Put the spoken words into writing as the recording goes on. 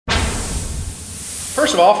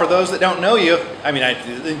First of all, for those that don't know you, I mean,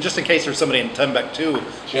 just in case there's somebody in Timbuktu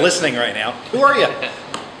listening right now, who are you?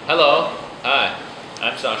 Hello, hi,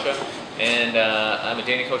 I'm Sasha, and I'm a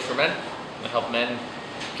dating coach for men. I help men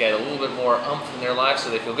get a little bit more oomph in their lives so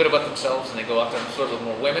they feel good about themselves and they go out there and flirt with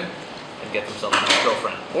more women and get themselves a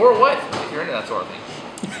girlfriend or a wife if you're into that sort of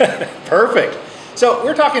thing. Perfect. So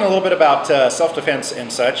we're talking a little bit about self-defense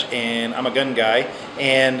and such, and I'm a gun guy,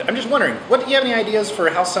 and I'm just wondering, do you have any ideas for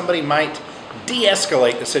how somebody might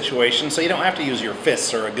de-escalate the situation so you don't have to use your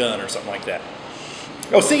fists or a gun or something like that?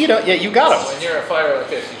 Oh, see, you got them. When you're a fighter like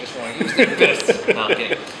this, you just want to use the fists. No, I'm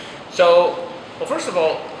kidding. So, well, first of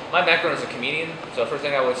all, my background is a comedian, so the first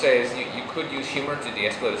thing I would say is you could use humor to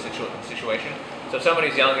de-escalate a situation. So if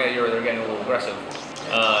somebody's yelling at you or they're getting a little aggressive,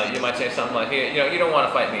 you might say something like, hey, you don't want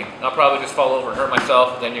to fight me. I'll probably just fall over and hurt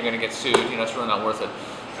myself, and then you're going to get sued. It's really not worth it.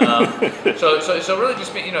 So really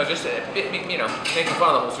just making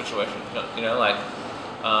fun of the whole situation. Like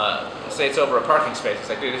say it's over a parking space. It's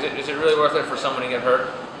like, dude, is it really worth it for someone to get hurt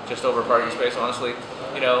just over a parking space? Honestly,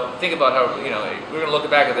 think about how we're going to look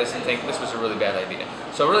back at this and think this was a really bad idea.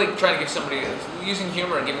 So really trying to give somebody, using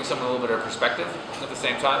humor and giving someone a little bit of perspective at the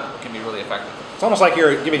same time can be really effective. It's almost like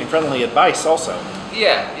you're giving friendly advice also.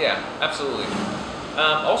 Yeah, absolutely.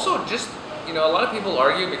 Also, just, a lot of people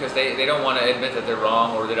argue because they don't want to admit that they're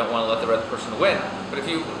wrong or they don't want to let the other person win. But if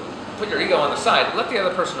you put your ego on the side, let the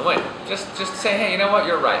other person win. Just say, hey, you know what,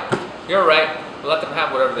 you're right. You're right. Let them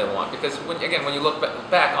have whatever they want. Because, when you look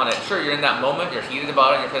back on it, sure, you're in that moment, you're heated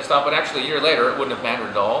about it, you're pissed off, but actually a year later, it wouldn't have mattered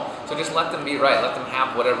at all. So just let them be right. Let them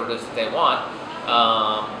have whatever it is that they want.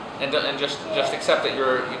 And just accept that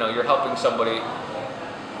you're helping somebody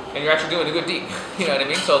and you're actually doing a good deed. You know what I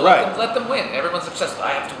mean? So let them win. Everyone's obsessed with,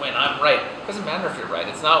 I have to win, I'm right. It doesn't matter if you're right.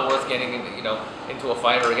 It's not worth getting into a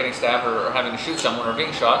fight or getting stabbed or having to shoot someone or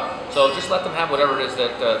being shot. So just let them have whatever it is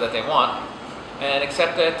that they want. And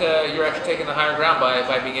accept that you're actually taking the higher ground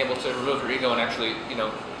by being able to remove your ego and actually,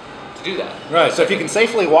 to do that. Right, so if you can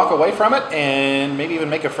safely walk away from it and maybe even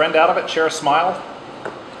make a friend out of it, share a smile.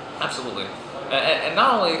 Absolutely. And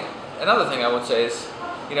not only, another thing I would say is,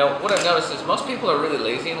 what I've noticed is most people are really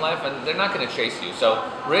lazy in life and they're not going to chase you. So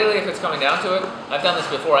really, if it's coming down to it, I've done this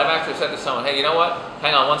before. I've actually said to someone, hey, you know what?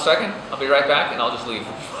 Hang on 1 second. I'll be right back and I'll just leave.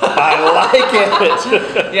 I like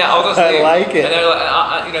it. Yeah, I'll just leave. I like it. And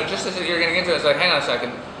they're like, just as you're getting into it, it's like, hang on a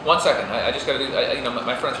second. 1 second. I just got to do,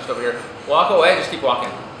 my friend's just over here. Walk away, just keep walking.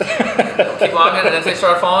 Keep walking, and then if they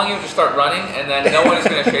start following you, just start running, and then no one is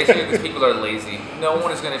going to chase you because people are lazy. No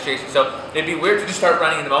one is going to chase you. So it'd be weird to just start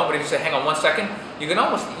running in the moment, but if you say, hang on 1 second, you can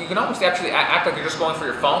almost actually act like you're just going for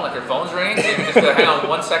your phone, like your phone's ringing. So you can just go, hang on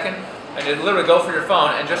 1 second, and you literally go for your phone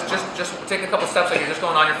and just take a couple steps like you're just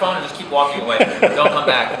going on your phone and just keep walking away. Don't come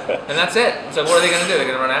back. And that's it. So what are they going to do? They're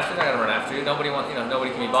going to run after you? They're going to run after you. Nobody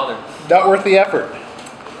can be bothered. Not worth the effort.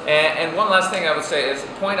 And one last thing I would say is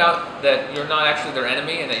point out that you're not actually their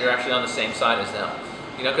enemy and that you're actually on the same side as them.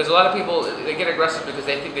 Because a lot of people, they get aggressive because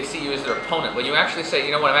they think they see you as their opponent. But you actually say,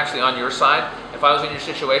 you know what, I'm actually on your side. If I was in your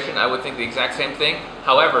situation, I would think the exact same thing.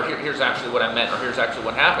 However, here's actually what I meant, or here's actually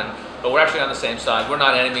what happened. But we're actually on the same side. We're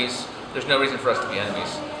not enemies. There's no reason for us to be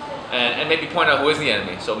enemies. And maybe point out who is the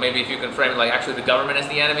enemy. So maybe if you can frame it like actually the government is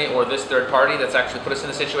the enemy, or this third party that's actually put us in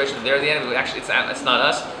a situation that they're the enemy, but actually it's not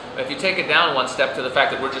us. If you take it down one step to the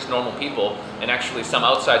fact that we're just normal people, and actually some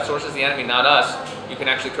outside source is the enemy, not us, you can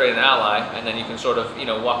actually create an ally, and then you can sort of,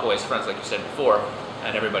 walk away as friends, like you said before,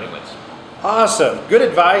 and everybody wins. Awesome. Good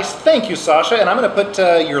advice. Thank you, Sasha. And I'm going to put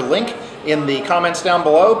your link in the comments down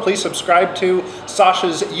below. Please subscribe to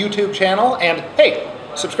Sasha's YouTube channel, and hey,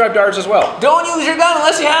 subscribe to ours as well. Don't use your gun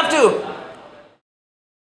unless you have to.